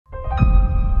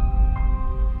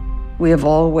We have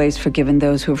always forgiven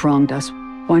those who have wronged us.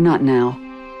 Why not now?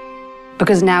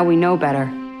 Because now we know better.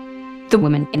 The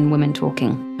women in Women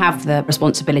Talking have the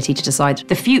responsibility to decide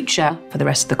the future for the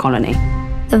rest of the colony.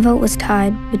 The vote was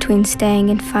tied between staying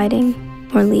and fighting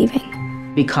or leaving.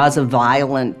 Because of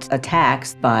violent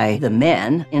attacks by the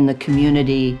men in the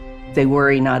community, they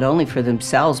worry not only for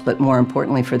themselves, but more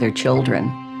importantly for their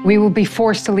children. We will be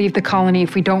forced to leave the colony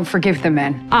if we don't forgive the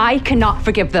men. I cannot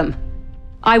forgive them.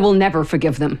 I will never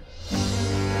forgive them.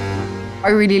 I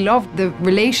really love the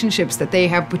relationships that they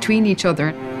have between each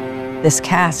other. This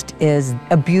cast is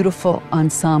a beautiful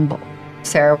ensemble.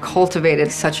 Sarah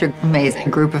cultivated such an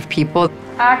amazing group of people.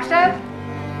 Action!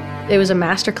 It was a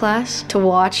masterclass to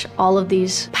watch all of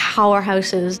these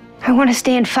powerhouses. I want to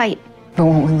stay and fight. But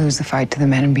won't we lose the fight to the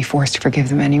men and be forced to forgive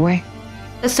them anyway?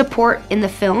 The support in the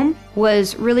film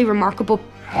was really remarkable.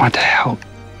 I want to help,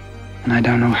 and I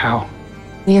don't know how.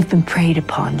 We have been preyed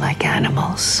upon like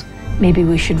animals. Maybe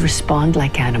we should respond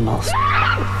like animals.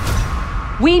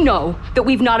 We know that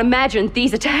we've not imagined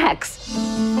these attacks.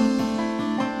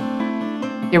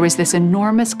 There was this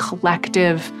enormous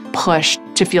collective push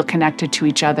to feel connected to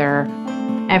each other.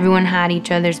 Everyone had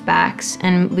each other's backs,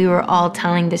 and we were all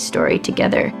telling this story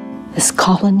together. This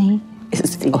colony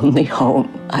is the only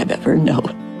home I've ever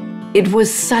known. It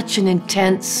was such an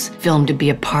intense film to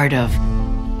be a part of,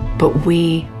 but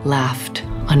we laughed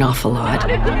an awful lot.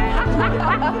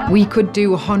 We could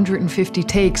do 150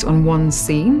 takes on one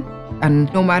scene,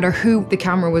 and no matter who the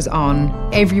camera was on,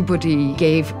 everybody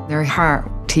gave their heart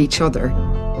to each other.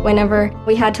 Whenever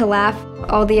we had to laugh,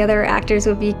 all the other actors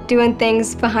would be doing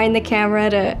things behind the camera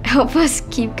to help us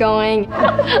keep going.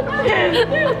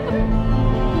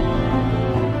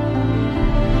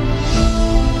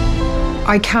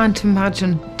 I can't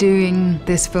imagine doing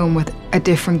this film with a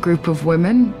different group of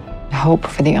women. Hope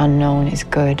for the unknown is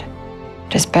good.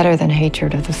 Just better than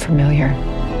hatred of the familiar.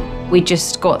 We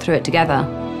just got through it together.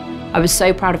 I was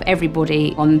so proud of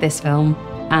everybody on this film,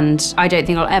 and I don't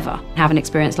think I'll ever have an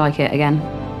experience like it again.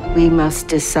 We must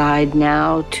decide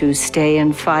now to stay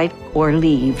and fight or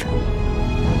leave.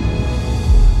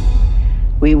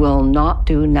 We will not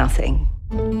do nothing.